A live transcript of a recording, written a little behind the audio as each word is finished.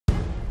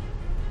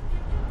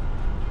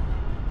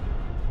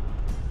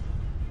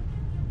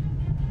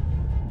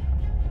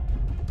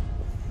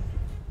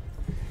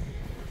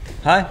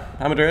Hi,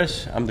 I'm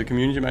Andreas. I'm the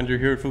community manager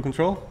here at Full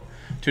Control.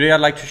 Today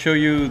I'd like to show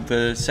you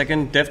the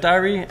second dev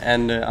diary,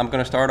 and I'm going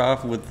to start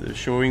off with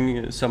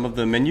showing some of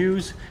the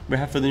menus we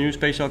have for the new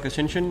Spacehawk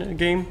Ascension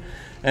game.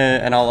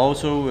 And I'll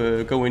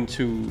also go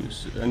into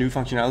a new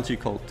functionality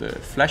called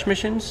Flash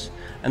Missions,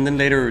 and then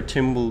later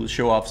Tim will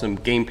show off some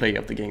gameplay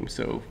of the game,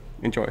 so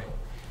enjoy.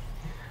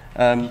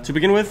 To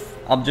begin with,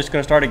 I'm just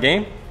going to start a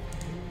game.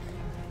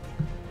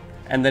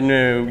 And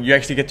then you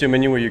actually get to a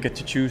menu where you get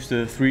to choose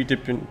the three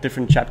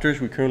different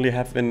chapters we currently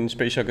have in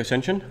Spacehawk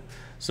Ascension.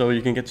 So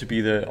you can get to be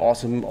the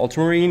awesome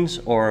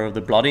Ultramarines or the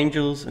Blood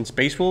Angels and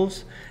Space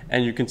Wolves,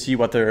 and you can see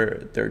what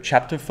their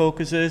chapter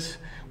focus is,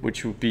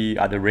 which would be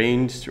either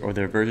ranged or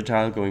they're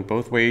versatile, going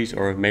both ways,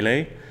 or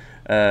melee.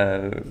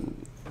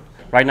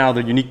 Right now,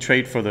 the unique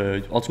trait for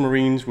the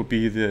Ultramarines would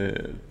be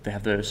they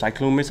have the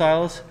Cyclone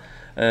missiles.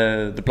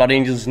 The Blood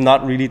Angels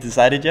not really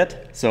decided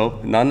yet, so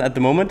none at the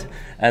moment.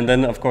 And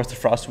then, of course, the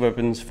Frost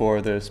weapons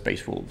for the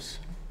Space Wolves.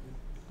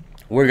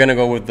 We're gonna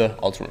go with the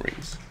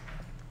Ultramarines.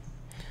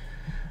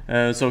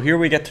 So here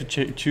we get to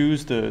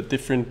choose the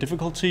different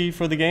difficulty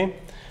for the game.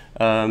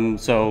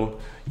 So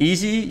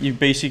easy, you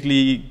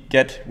basically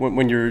get,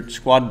 when your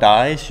squad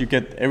dies, you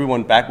get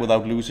everyone back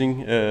without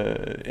losing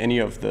any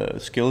of the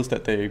skills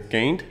that they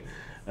gained.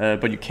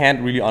 But you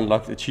can't really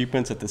unlock the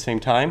achievements at the same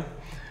time.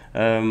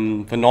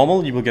 For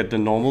normal, you will get the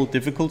normal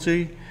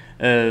difficulty.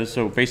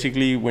 So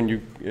basically, when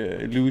you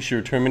lose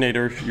your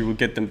Terminator, you will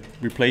get them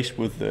replaced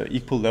with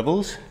equal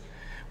levels.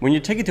 When you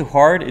take it to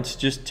hard, it's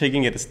just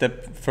taking it a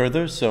step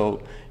further.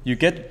 So you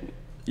get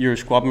your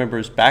squad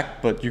members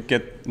back, but you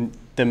get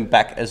them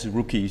back as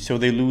rookies, so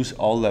they lose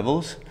all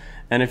levels.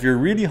 And if you're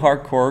really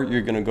hardcore,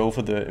 you're gonna go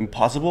for the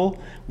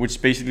impossible, which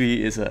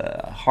basically is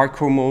a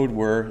hardcore mode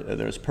where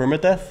there's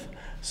permadeath.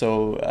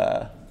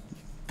 So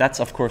that's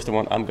of course the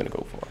one I'm gonna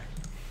go for.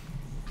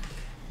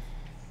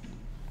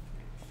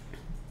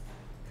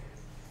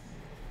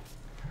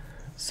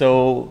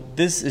 So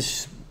this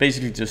is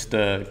basically just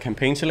a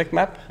campaign select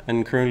map,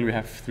 and currently we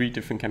have 3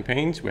 different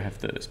campaigns. We have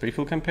the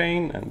Spaceful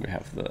campaign, and we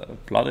have the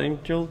Blood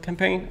Angel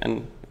campaign,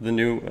 and the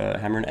new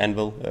Hammer and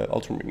Anvil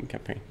Ultramarine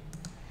campaign.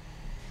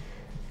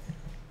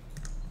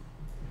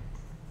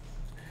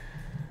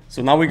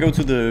 So now we go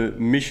to the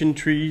mission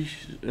tree,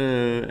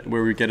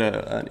 where we get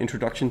an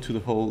introduction to the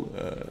whole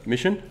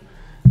mission.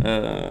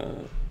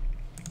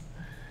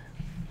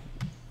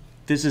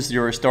 This is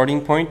your starting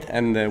point,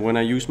 and when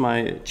I use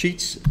my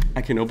cheats,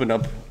 I can open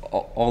up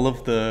all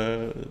of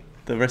the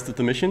rest of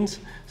the missions.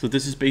 So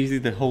this is basically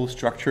the whole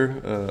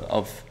structure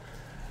of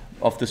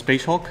the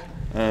Spacehawk.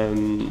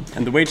 And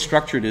the way it's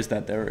structured is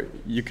that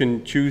you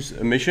can choose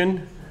a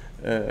mission,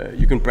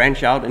 you can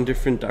branch out in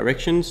different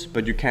directions,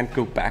 but you can't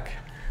go back.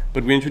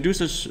 But we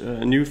introduce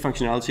a new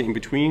functionality in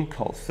between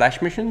called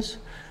Flash Missions.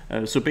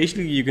 So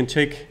basically you can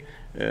take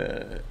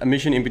a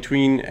mission in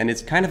between, and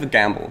it's kind of a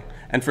gamble.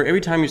 And for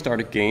every time you start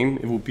a game,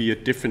 it will be a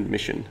different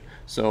mission.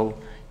 So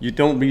you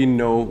don't really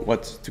know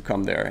what's to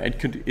come there.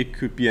 It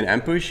could be an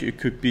ambush. It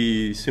could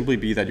be simply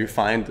be that you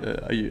find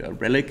a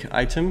relic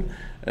item.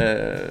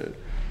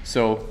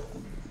 So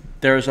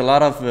there's a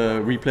lot of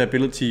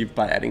replayability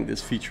by adding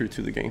this feature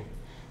to the game.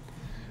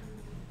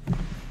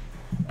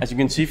 As you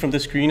can see from the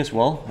screen as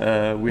well,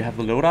 we have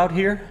the loadout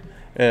here.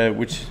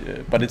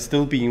 But it's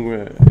still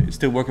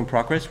work in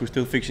progress. We're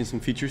still fixing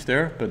some features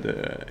there, but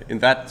in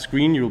that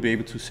screen you'll be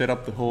able to set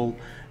up the whole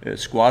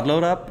squad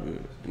loadup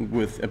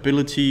with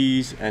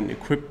abilities and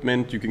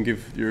equipment. You can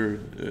give your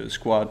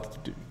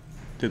squad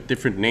the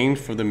different names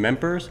for the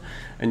members,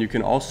 and you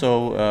can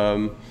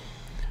also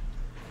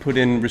put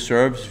in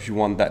reserves if you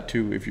want that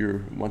too, if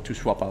you want to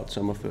swap out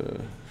some of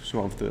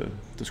the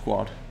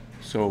squad.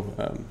 So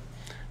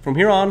from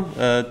here on,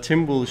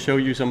 Tim will show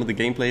you some of the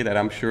gameplay that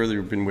I'm sure that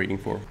you've been waiting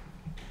for.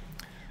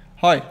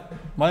 Hi,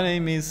 my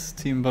name is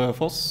Tim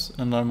Foss,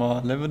 and I'm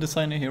a level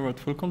designer here at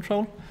Full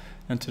Control.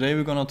 And today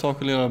we're going to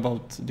talk a little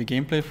about the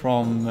gameplay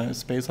from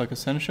Spacehawk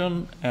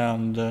Ascension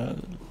and a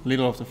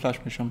little of the Flash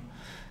mission.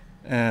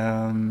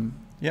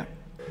 Yeah,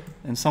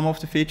 and some of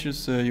the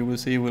features you will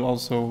see will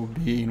also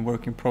be in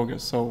work in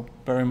progress, so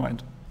bear in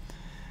mind.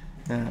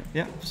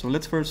 Yeah, so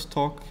let's first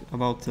talk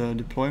about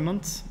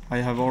deployment.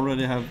 I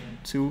already have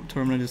 2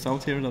 Terminators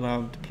out here that I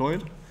have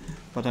deployed,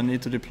 but I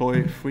need to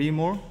deploy 3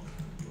 more.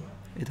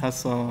 It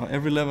has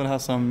every level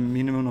has a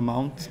minimum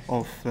amount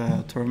of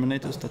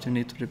Terminators that you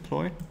need to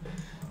deploy.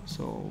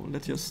 So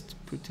let's just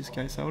put these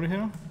guys out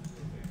here.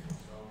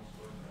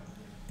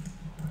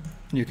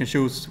 You can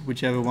choose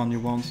whichever one you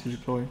want to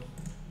deploy.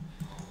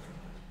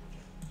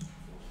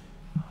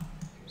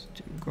 So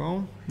there you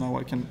go. Now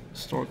I can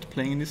start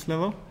playing this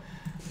level.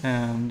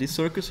 These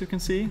circles you can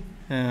see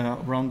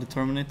around the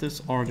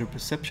Terminators are the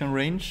perception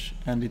range,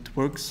 and it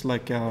works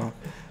like a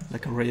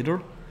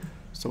radar.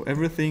 So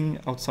everything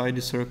outside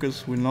the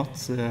circles will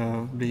not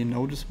be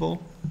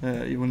noticeable.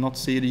 You will not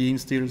see the gene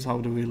stealers, how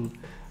they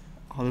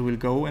will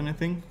go,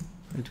 anything.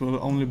 It will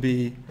only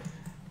be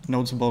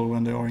noticeable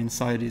when they are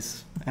inside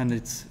this, and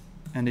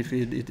if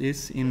it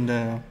is in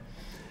the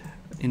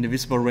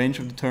visible range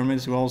of the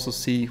Terminators, you also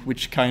see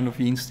which kind of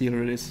gene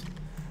stealer it is.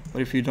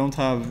 But if you don't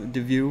have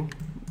the view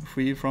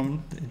free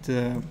from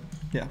it,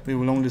 yeah, we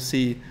will only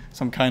see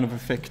some kind of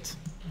effect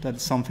that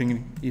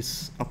something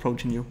is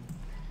approaching you.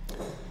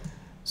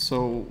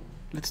 So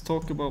let's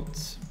talk about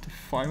the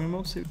firing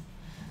modes here.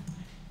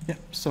 Yeah,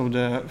 so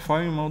the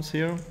firing modes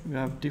here, we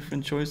have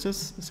different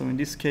choices. So in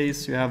this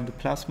case you have the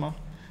plasma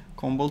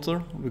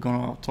combolter. We're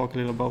gonna talk a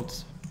little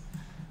about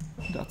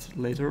that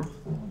later.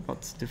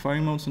 But the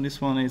firing modes on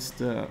this one is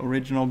the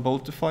original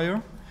bolter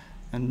fire,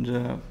 and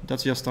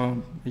that's just a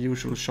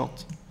usual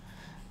shot.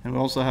 And we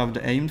also have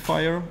the aimed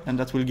fire, and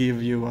that will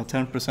give you a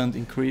 10%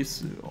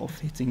 increase of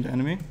hitting the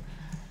enemy.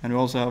 And we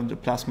also have the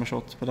plasma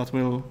shot, but that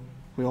will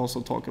we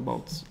also talk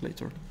about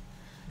later.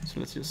 So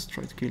let's just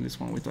try to kill this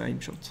one with the aim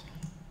shot.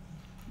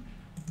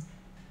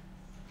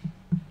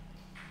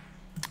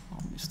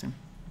 Oh, missed him.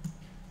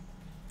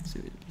 So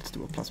let's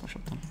do a plasma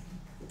shot then.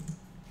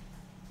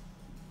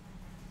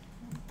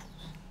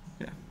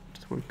 Yeah,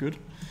 that worked good.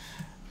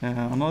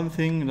 Another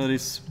thing that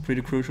is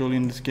pretty crucial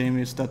in this game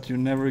is that you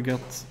never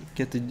get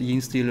the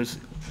gene stealers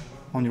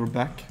on your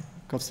back,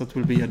 because that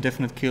will be a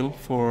definite kill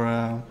for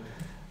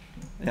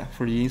the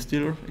gene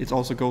stealer. It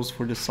also goes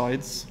for the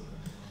sides.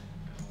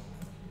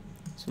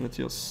 So let's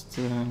just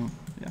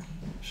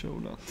show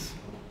that.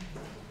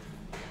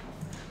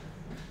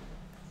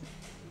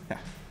 Yeah,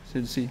 so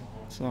you see,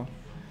 so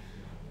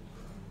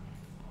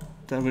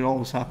that will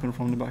always happen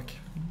from the back.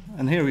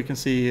 And here we can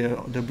see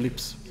the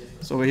blips.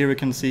 So here we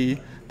can see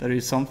there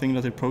is something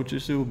that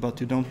approaches you, but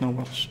you don't know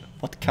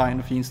what kind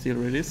of gene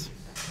stealer it is.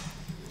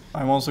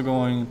 I'm also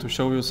going to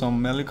show you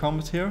some melee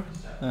combat here.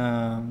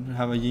 I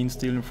have a gene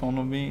stealer in front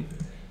of me,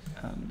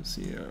 and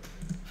see here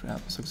if we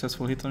have a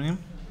successful hit on him.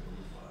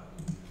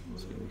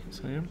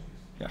 So here,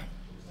 yeah,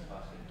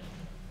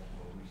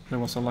 that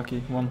was a lucky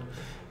one.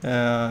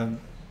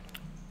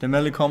 The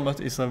melee combat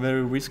is a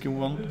very risky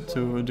one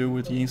to do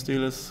with gene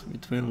stealers.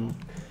 It will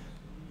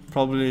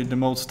probably the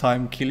most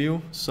time kill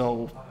you,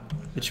 so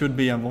it should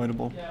be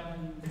avoidable.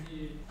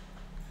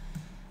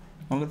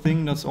 Another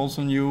thing that's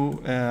also new,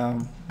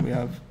 we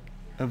have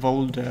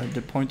evolved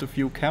the point of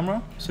view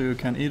camera, so you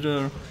can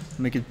either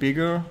make it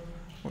bigger,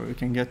 or you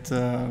can get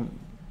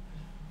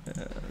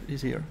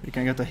is here. You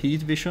can get a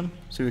heat vision,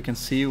 so you can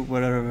see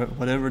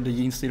whatever the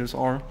gene stealers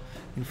are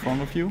in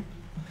front of you.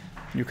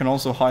 You can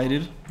also hide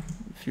it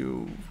if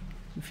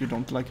you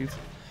don't like it.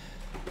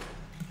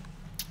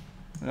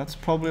 That's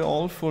probably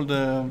all for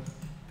the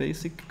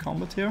basic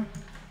combat here.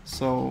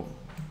 So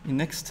in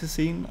next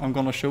scene I'm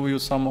gonna show you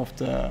some of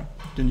the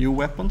new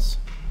weapons.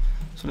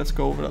 So let's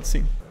go over that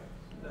scene.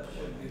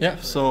 Yeah,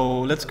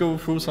 so let's go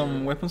through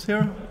some weapons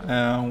here.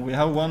 We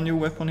have one new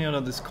weapon here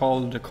that is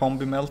called the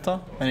Combi Melta,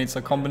 and it's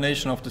a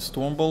combination of the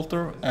Storm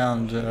Bolter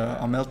and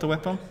a Melta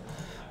weapon.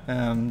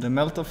 The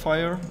Melta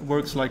fire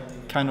works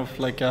kind of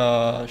like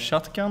a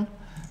shotgun,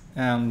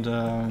 and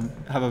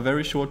have a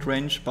very short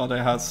range, but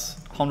it has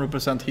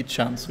 100% hit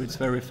chance, so it's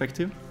very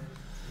effective.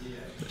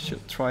 Let's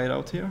just try it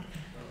out here.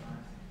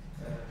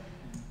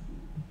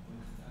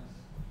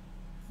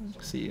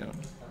 See,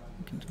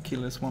 we can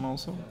kill this one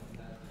also.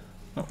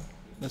 No,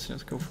 let's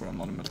just go for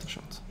another Melta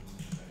shot.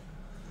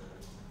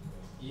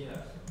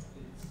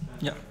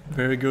 Yeah,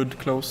 very good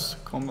close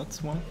combat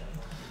one.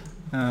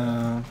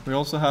 We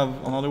also have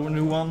another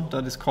new one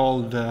that is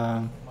called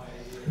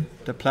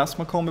the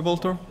Plasma Combi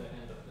Bolter.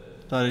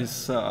 That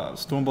is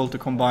Storm Bolter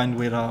combined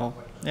with a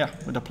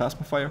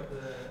Plasma Fire.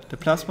 The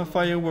Plasma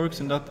Fire works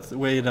in that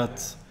way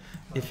that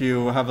if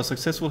you have a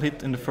successful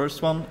hit in the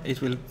first one,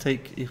 it will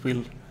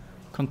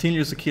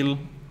continue to kill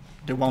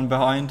the one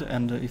behind,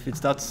 and if it's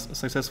that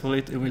successful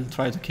hit, it will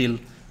try to kill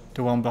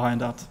the one behind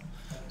that.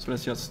 So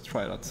let's just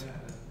try that.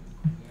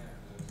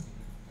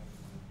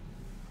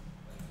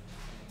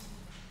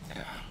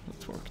 Yeah,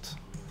 that worked.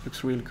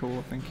 Looks really cool,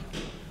 I think.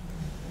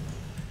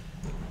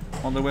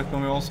 Another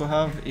weapon we also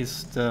have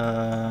is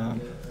the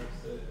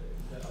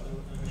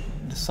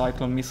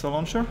Cyclone missile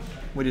launcher,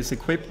 which is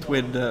equipped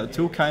with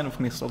two kind of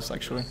missiles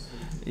actually.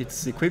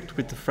 It's equipped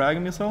with the frag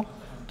missile,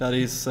 that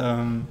is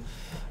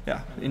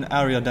in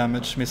area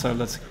damage missile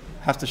that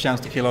has the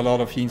chance to kill a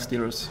lot of gene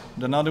stealers.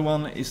 The other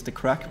one is the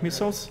crack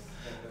missiles,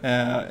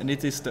 and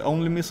it is the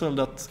only missile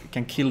that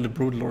can kill the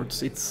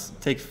broodlords. It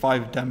takes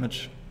 5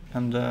 damage,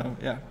 and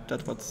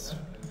that's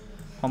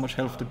how much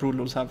health the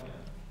broodlords have.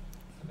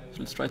 So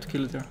let's try to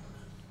kill it there.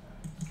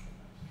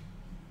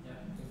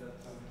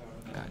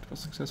 Yeah, it was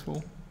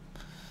successful.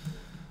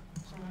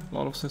 A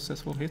lot of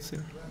successful hits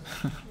here.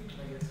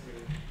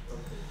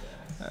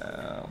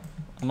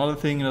 Another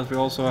thing that we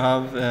also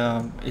have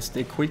is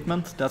the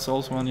equipment. That's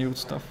also a new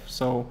stuff.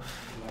 So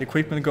the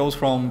equipment goes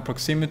from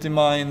proximity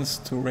mines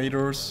to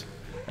radars,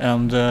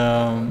 and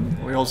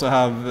we also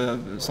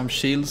have some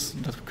shields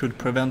that could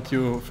prevent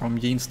you from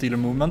gene stealer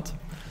movement.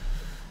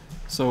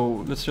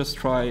 So let's just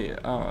try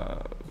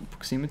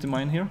proximity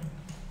mine here,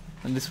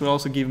 and this will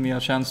also give me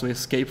a chance to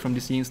escape from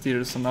these gene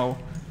stealers. So now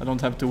I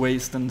don't have to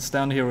waste and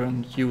stand here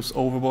and use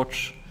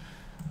Overwatch,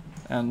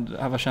 and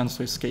have a chance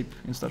to escape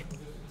instead.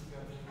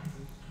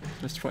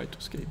 Let's try to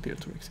escape here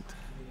to exit.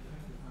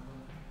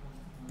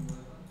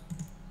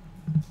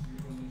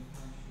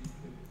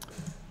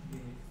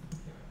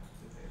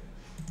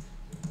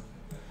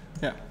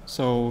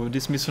 So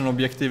this mission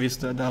objective is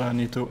that I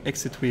need to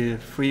exit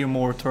with 3 or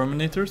more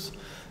Terminators.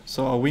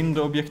 So I win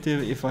the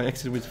objective if I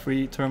exit with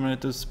 3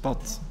 Terminators,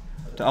 but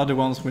the other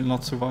ones will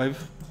not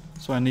survive.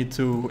 So I need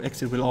to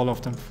exit with all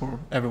of them for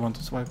everyone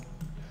to survive.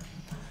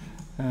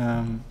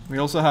 We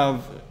also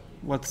have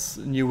what's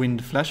new in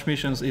the Flash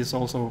missions is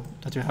also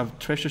that you have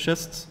treasure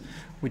chests,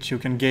 which you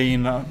can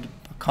gain a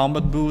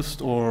combat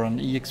boost or an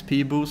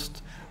EXP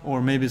boost,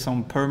 or maybe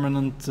some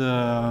permanent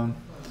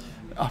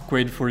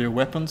upgrade for your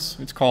weapons.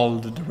 It's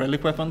called the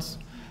relic weapons,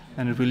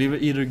 and it will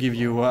either give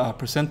you a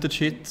percentage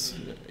hit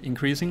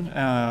increasing,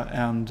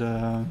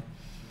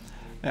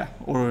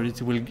 or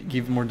it will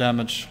give more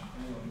damage.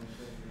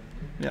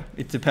 Yeah,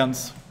 it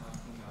depends.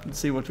 Let's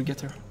see what we get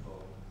here.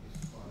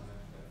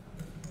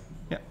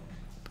 Yeah,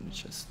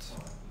 chest.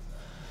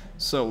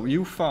 So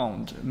you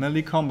found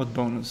melee combat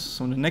bonus.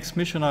 So in the next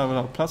mission I will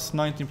have plus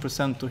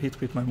 19% to hit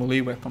with my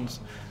melee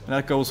weapons. And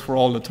that goes for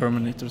all the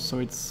Terminators, so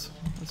that's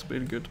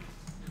pretty good.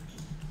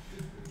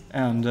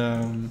 And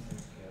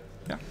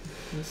yeah,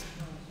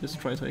 let's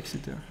try to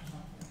exit there.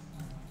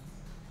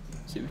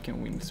 See if we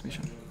can win this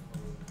mission.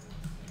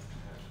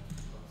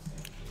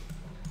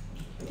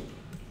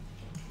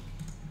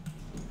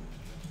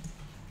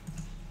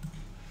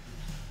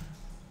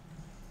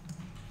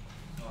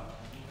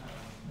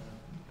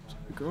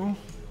 Go.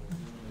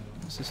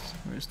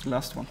 Where's the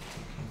last one?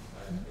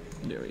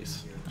 There he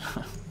is,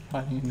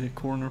 hiding in the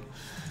corner.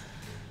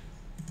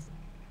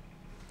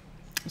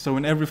 So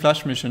in every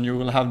Flash mission you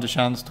will have the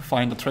chance to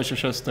find a treasure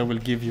chest that will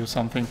give you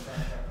something.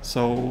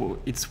 So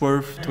it's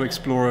worth to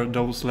explore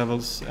those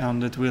levels,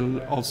 and it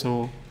will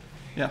also,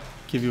 yeah,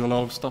 give you a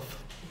lot of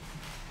stuff.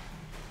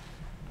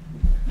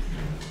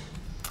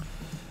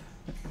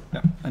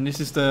 Yeah, and this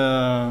is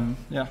the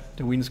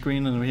win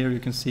screen, and here you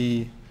can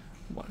see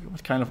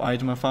what kind of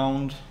item I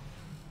found.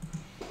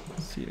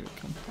 Let's see,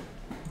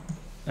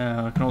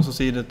 I can also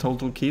see the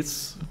total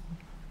kills.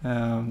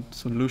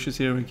 So Lucius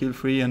here will kill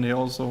 3, and he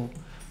also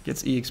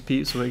gets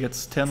EXP, so he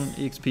gets 10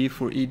 EXP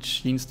for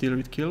each Gene Stealer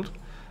it killed.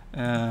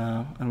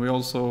 And we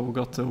also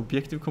got the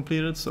objective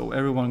completed, so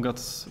everyone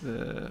gets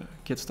the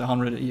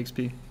 100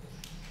 EXP.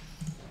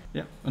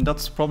 Yeah, and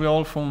that's probably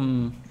all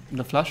from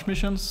the Flash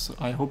missions.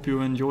 I hope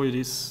you enjoy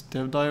this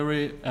dev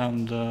diary,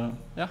 and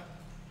yeah.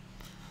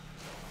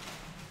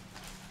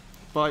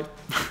 Bye.